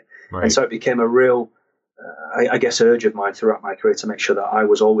over here. Right. And so it became a real, I guess, urge of mine throughout my career to make sure that I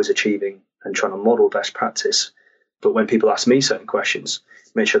was always achieving and trying to model best practice. But when people ask me certain questions,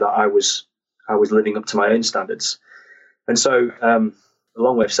 make sure that I was living up to my own standards. And so a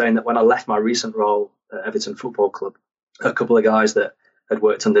long way of saying that when I left my recent role at Everton Football Club, a couple of guys that had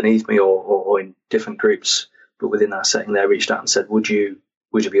worked underneath me or in different groups, but within that setting, they reached out and said, would you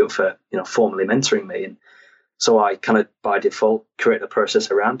be up for formally mentoring me? And so I kind of by default created a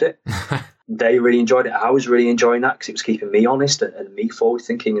process around it. They really enjoyed it. I was really enjoying that because it was keeping me honest and me forward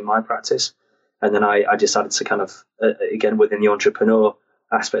thinking in my practice. And then I decided to kind of, again, within the entrepreneur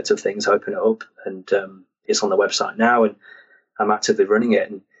aspect of things, open it up. And it's on the website now and I'm actively running it.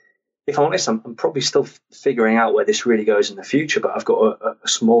 And if I'm honest, I'm probably still figuring out where this really goes in the future, but I've got a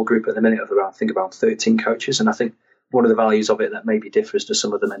small group at the minute of around 13 coaches. And I think one of the values of it that maybe differs to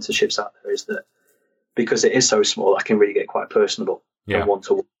some of the mentorships out there is that because it is so small, I can really get quite personable and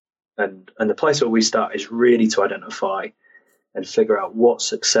one-to-one. And the place where we start is really to identify and figure out what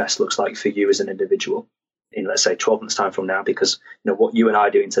success looks like for you as an individual in, let's say, 12 months' time from now, because what you and I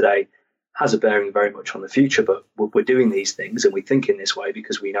are doing today has a bearing very much on the future, but we're doing these things and we think in this way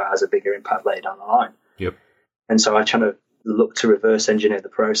because we know it has a bigger impact later down the line. Yep. And so I try to look to reverse engineer the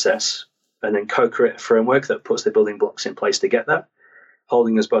process and then co-create a framework that puts the building blocks in place to get there,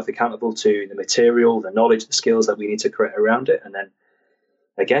 holding us both accountable to the material, the knowledge, the skills that we need to create around it. And then,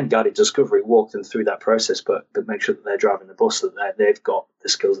 again, guided discovery, walk them through that process, but make sure that they're driving the bus, that they've got the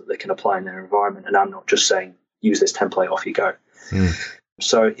skills that they can apply in their environment. And I'm not just saying, use this template, off you go.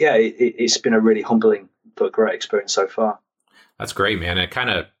 So, yeah, it's been a really humbling but great experience so far. That's great, man. It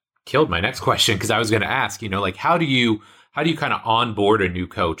kind of killed my next question because I was going to ask, how do you kind of onboard a new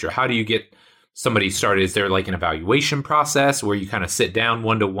coach, or how do you get somebody started? Is there like an evaluation process where you kind of sit down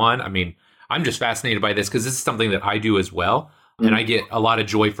one-to-one? I mean, I'm just fascinated by this because this is something that I do as well. And I get a lot of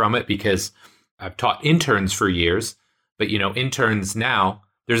joy from it because I've taught interns for years, but interns now,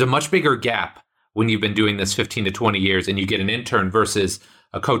 there's a much bigger gap when you've been doing this 15 to 20 years and you get an intern versus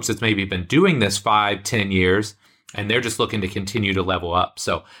a coach that's maybe been doing this 5-10 years and they're just looking to continue to level up.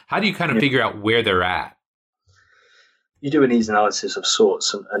 So how do you kind of figure out where they're at? You do a needs analysis of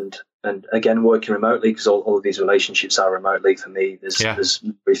sorts and again, working remotely, because all of these relationships are remotely for me. There's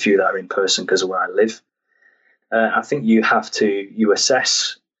very few that are in person because of where I live. I think you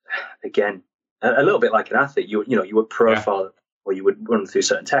assess, again, a little bit like an athlete. You would profile or you would run through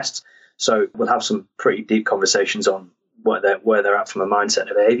certain tests. So we'll have some pretty deep conversations on where they're at from a mindset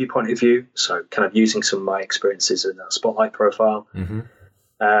and a behavior point of view. So kind of using some of my experiences in that spotlight profile,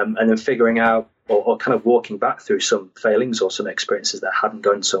 and then figuring out or kind of walking back through some failings or some experiences that hadn't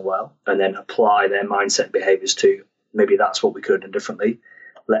gone so well, and then apply their mindset and behaviors to maybe that's what we could have done differently.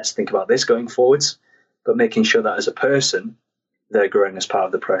 Let's think about this going forwards, but making sure that as a person, they're growing as part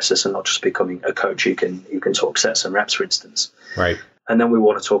of the process and not just becoming a coach who can talk sets and reps, for instance. Right. And then we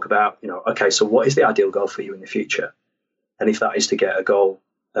want to talk about, okay, so what is the ideal goal for you in the future? And if that is to get a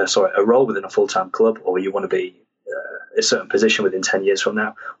role within a full-time club, or you want to be a certain position within 10 years from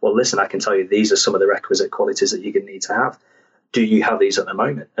now, well, listen, I can tell you these are some of the requisite qualities that you're going to need to have. Do you have these at the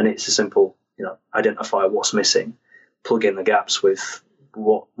moment? And it's a simple, identify what's missing, plug in the gaps with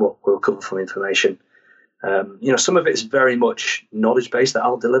what we'll cover from information. Some of it's very much knowledge-based that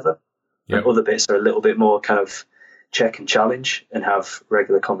I'll deliver. And other bits are a little bit more kind of check and challenge and have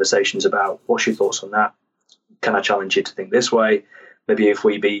regular conversations about what's your thoughts on that? Can I challenge you to think this way? Maybe if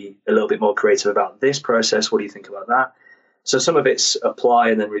we be a little bit more creative about this process, what do you think about that? So some of it's apply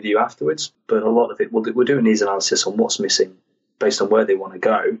and then review afterwards, but a lot of it we're doing needs analysis on what's missing based on where they want to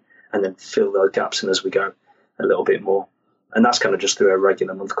go, and then fill those gaps in as we go a little bit more. And that's kind of just through a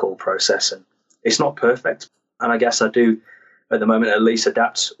regular month call process. And it's not perfect. And I guess I do, at the moment, at least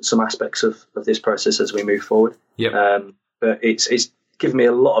adapt some aspects of this process as we move forward. But it's given me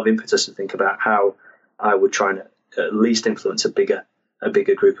a lot of impetus to think about how I would try and at least influence a bigger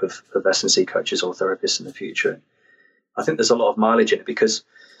group of S&C coaches or therapists in the future. I think there's a lot of mileage in it because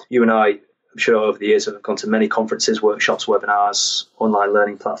you and I, I'm sure over the years, have gone to many conferences, workshops, webinars, online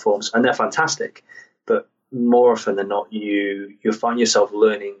learning platforms, and they're fantastic. But more often than not, you find yourself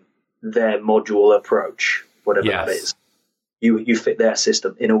learning their module approach, whatever that is. You fit their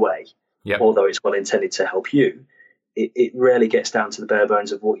system in a way, although it's well intended to help you. It rarely gets down to the bare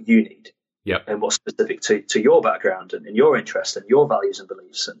bones of what you need. And what's specific to your background and your interest and your values and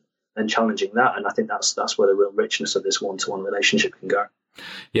beliefs, and challenging that. And I think that's where the real richness of this one-to-one relationship can go.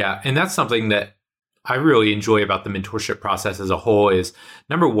 Yeah, and that's something that I really enjoy about the mentorship process as a whole is,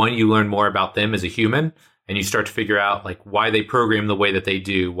 number one, you learn more about them as a human, and you start to figure out like why they program the way that they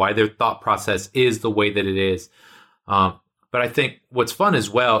do, why their thought process is the way that it is. But I think what's fun as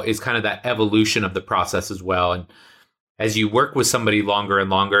well is kind of that evolution of the process as well. And as you work with somebody longer and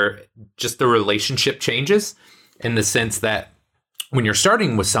longer, just the relationship changes in the sense that when you're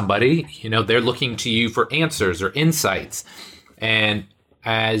starting with somebody, they're looking to you for answers or insights. And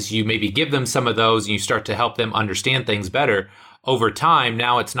as you maybe give them some of those and you start to help them understand things better over time,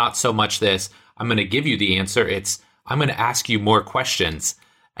 now it's not so much this, I'm going to give you the answer. It's, I'm going to ask you more questions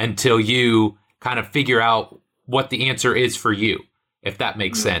until you kind of figure out what the answer is for you, if that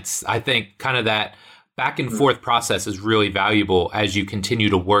makes sense. I think kind of that back and forth process is really valuable as you continue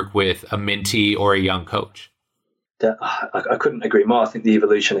to work with a mentee or a young coach. I couldn't agree more. I think the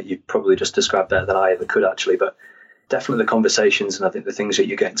evolution that you've probably just described better than I ever could actually, but definitely the conversations and I think the things that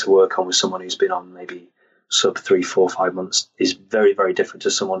you're getting to work on with someone who's been on maybe sub 3, 4, 5 months is very, very different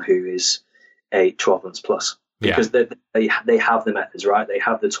to someone who is 8, 12 months plus. Because they have the methods, right? They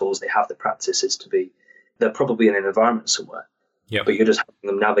have the tools, they have the practices they're probably in an environment somewhere. But you're just helping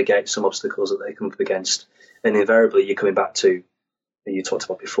them navigate some obstacles that they come up against. And invariably you're coming back to, you talked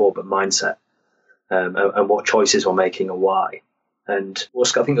about before, but mindset and what choices we're making and why. And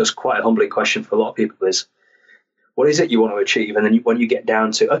I think that's quite a humbling question for a lot of people is, what is it you want to achieve? And then when you get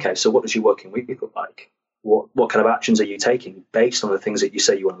down to, okay, so what does your working week look like? What kind of actions are you taking based on the things that you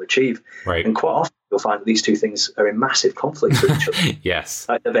say you want to achieve? Right. And quite often you'll find that these two things are in massive conflict with each other. Yes.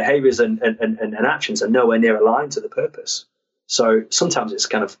 The behaviors and actions are nowhere near aligned to the purpose. So sometimes it's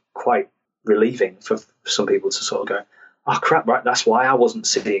kind of quite relieving for some people to sort of go, oh crap, right, that's why I wasn't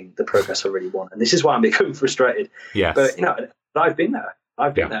seeing the progress I really want. And this is why I'm becoming frustrated. Yes. But, I've been there.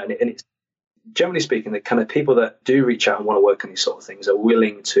 And it's generally speaking, the kind of people that do reach out and want to work on these sort of things are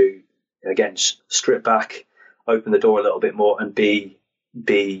willing to, again, strip back, open the door a little bit more and be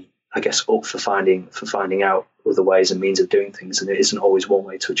I guess, up for finding out other ways and means of doing things. And it isn't always one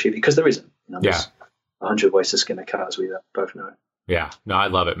way to achieve it because there isn't. There's 100 ways to skin a cat, as we both know. Yeah, no, I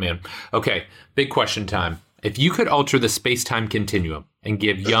love it, man. Okay, big question time. If you could alter the space-time continuum and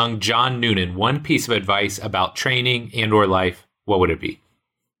give young John Noonan one piece of advice about training and or life, what would it be?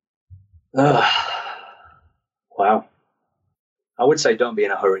 Wow. I would say don't be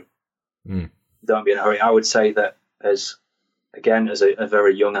in a hurry. Don't be in a hurry. I would say that as a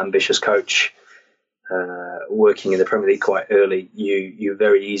very young, ambitious coach, working in the Premier League quite early, you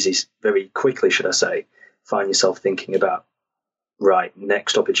very quickly, should I say, find yourself thinking about, right,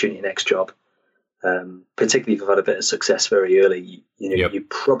 next opportunity, next job. particularly if you've had a bit of success very early, you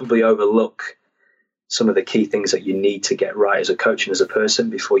probably overlook some of the key things that you need to get right as a coach and as a person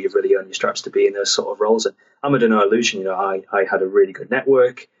before you've really earned your stripes to be in those sort of roles. And I'm under no illusion, I had a really good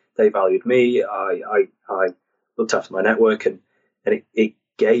network. They valued me. I looked after my network, and it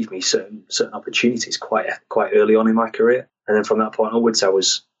gave me certain opportunities quite early on in my career. And then from that point onwards,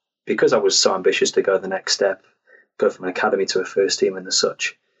 because I was so ambitious to go the next step, go from an academy to a first team and as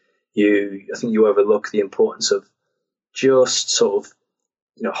such, I think you overlook the importance of just sort of,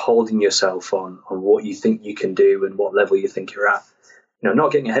 holding yourself on what you think you can do and what level you think you're at.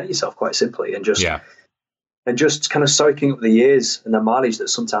 Not getting ahead of yourself, quite simply, and just kind of soaking up the years and the mileage that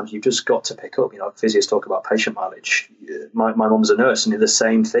sometimes you've just got to pick up. Physios talk about patient mileage. My mum's a nurse, and the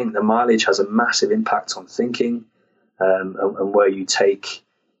same thing. The mileage has a massive impact on thinking, and where you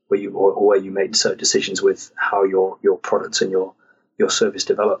make certain decisions with how your products and your service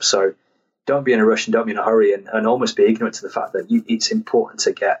develops. So don't be in a rush and don't be in a hurry, and almost be ignorant to the fact that it's important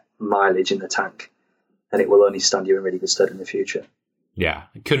to get mileage in the tank, and it will only stand you in really good stead in the future. Yeah,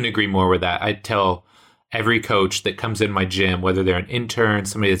 I couldn't agree more with that. I tell every coach that comes in my gym, whether they're an intern,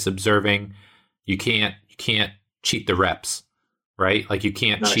 somebody that's observing, you can't cheat the reps, right? Like you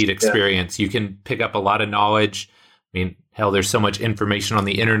can't cheat experience. Yeah. You can pick up a lot of knowledge. I mean, hell, there's so much information on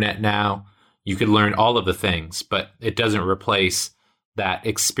the internet now. You could learn all of the things, but it doesn't replace that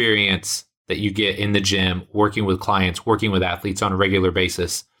experience that you get in the gym, working with clients, working with athletes on a regular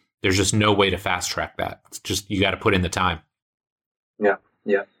basis. There's just no way to fast track that. It's just, you got to put in the time.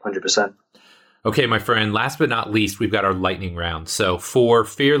 Yeah, 100%. Okay, my friend, last but not least, we've got our lightning round. So 4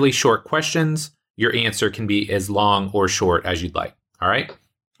 fairly short questions. Your answer can be as long or short as you'd like. All right?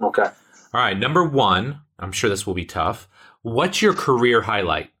 Okay. All right, number 1, I'm sure this will be tough. What's your career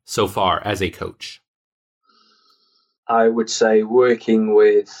highlight so far as a coach? I would say working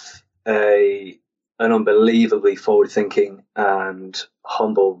with an unbelievably forward-thinking and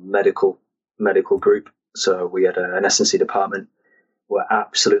humble medical group. So we had an S&C department. We're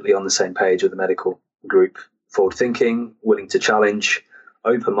absolutely on the same page with the medical group. Forward-thinking, willing to challenge,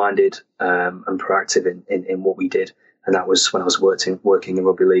 open-minded, and proactive in what we did. And that was when I was working in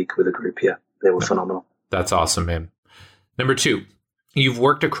rugby league with a group. Yeah, they were phenomenal. That's awesome, man. Number 2, you've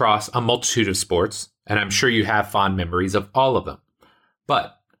worked across a multitude of sports, and I'm sure you have fond memories of all of them.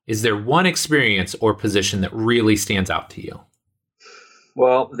 But is there one experience or position that really stands out to you?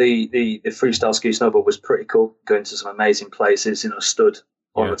 Well, the freestyle ski snowboard was pretty cool. Going to some amazing places, stood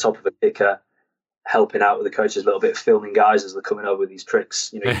on the top of a kicker, helping out with the coaches a little bit, filming guys as they're coming over with these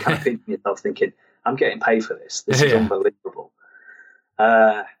tricks. You kind of pinching yourself thinking, I'm getting paid for this. This is unbelievable.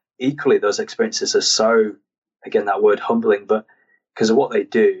 Equally, those experiences are so, again, that word humbling, but because of what they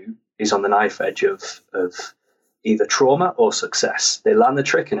do is on the knife edge of either trauma or success. They land the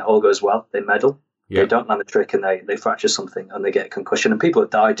trick and it all goes well. They medal. They don't land the trick and they fracture something and they get a concussion. And people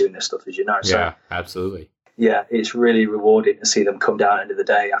have died doing this stuff, as you know. So, yeah, absolutely. Yeah, it's really rewarding to see them come down at the end of the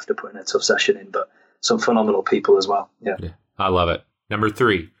day after putting a tough session in, but some phenomenal people as well. Yeah. I love it. Number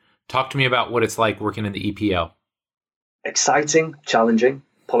 3, talk to me about what it's like working in the EPL. Exciting, challenging.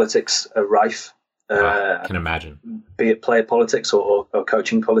 Politics are rife. I can imagine. Be it player politics or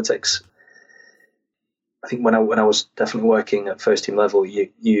coaching politics. I think when I was definitely working at first team level,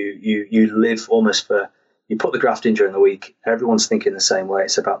 you live almost you put the graft in during the week. Everyone's thinking the same way.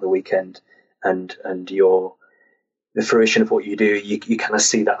 It's about the weekend and the fruition of what you do. You kind of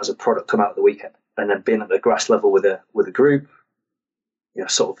see that as a product come out of the weekend, and then being at the grass level with a group,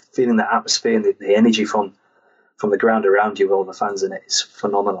 sort of feeling the atmosphere and the energy from the ground around you with all the fans in it is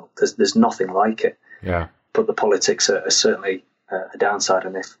phenomenal. There's nothing like it. Yeah. But the politics are certainly a downside,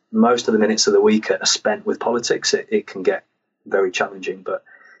 and if most of the minutes of the week are spent with politics, it can get very challenging. But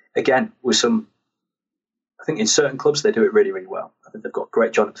again, I think in certain clubs they do it really, really well. I think they've got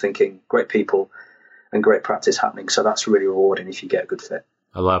great joint thinking, great people, and great practice happening. So that's really rewarding if you get a good fit.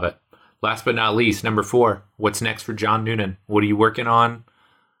 I love it. Last but not least, number 4, what's next for John Noonan? What are you working on?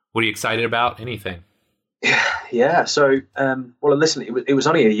 What are you excited about? Anything? Yeah. So, well, listen, it was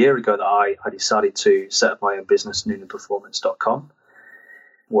only a year ago that I decided to set up my own business, NoonanPerformance.com,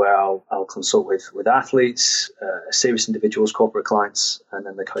 where I'll consult with athletes, serious individuals, corporate clients, and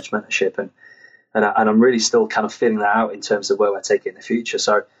then the coach mentorship. And I'm really still kind of feeling that out in terms of where we're taking it in the future.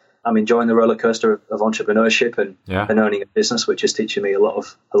 So I'm enjoying the roller coaster of entrepreneurship and owning a business, which is teaching me a lot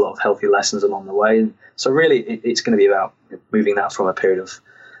of healthy lessons along the way. And so really it's going to be about moving that from a period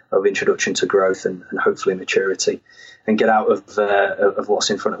of introduction to growth and hopefully maturity, and get out of what's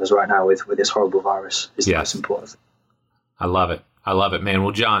in front of us right now with this horrible virus is the most important thing. I love it, man.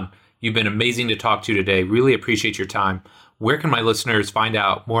 Well, John, You've been amazing to talk to today. Really appreciate your time. Where can my listeners find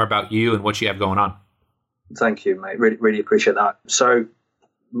out more about you and what you have going on? Thank you, mate. Really appreciate that. So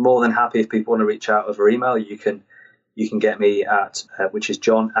more than happy if people want to reach out over email. You can get me at, which is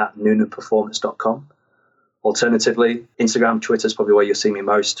john@noonanperformance.com. Alternatively, Instagram, Twitter is probably where you'll see me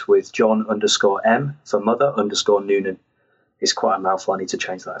most with John_M for mother _Noonan. It's quite a mouthful. I need to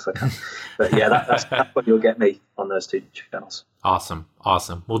change that if I can. But yeah, that's what you'll get me on those two channels. Awesome.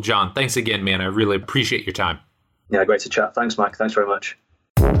 Well, John, thanks again, man. I really appreciate your time. Yeah, great to chat. Thanks, Mike. Thanks very much.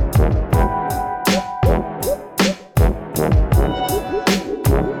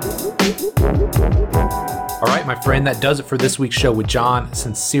 All right, my friend, that does it for this week's show with John.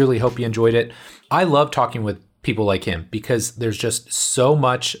 Sincerely hope you enjoyed it. I love talking with people like him because there's just so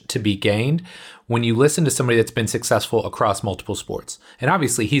much to be gained when you listen to somebody that's been successful across multiple sports. And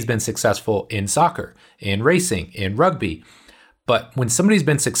obviously, he's been successful in soccer, in racing, in rugby. But when somebody's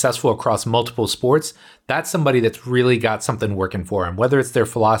been successful across multiple sports, that's somebody that's really got something working for them, whether it's their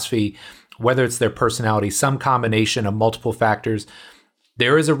philosophy, whether it's their personality, some combination of multiple factors.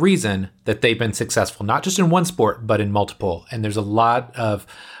 There is a reason that they've been successful, not just in one sport, but in multiple. And there's a lot of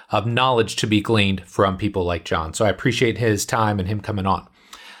knowledge to be gleaned from people like John. So I appreciate his time and him coming on.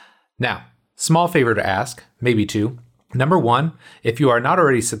 Now, small favor to ask, maybe two. Number one, if you are not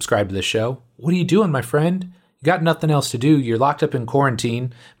already subscribed to this show, what are you doing, my friend? You got nothing else to do. You're locked up in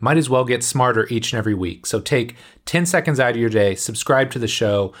quarantine. Might as well get smarter each and every week. So take 10 seconds out of your day, subscribe to the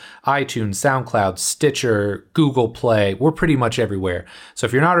show, iTunes, SoundCloud, Stitcher, Google Play. We're pretty much everywhere. So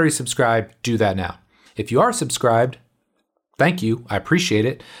if you're not already subscribed, do that now. If you are subscribed, thank you. I appreciate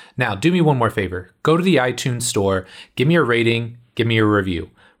it. Now, do me one more favor. Go to the iTunes store, give me a rating, give me a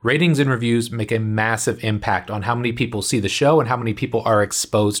review. Ratings and reviews make a massive impact on how many people see the show and how many people are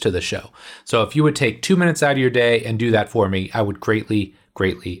exposed to the show. So if you would take 2 minutes out of your day and do that for me, I would greatly,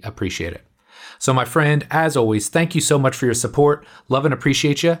 greatly appreciate it. So my friend, as always, thank you so much for your support. Love and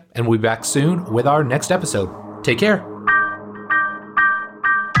appreciate you. And we'll be back soon with our next episode. Take care.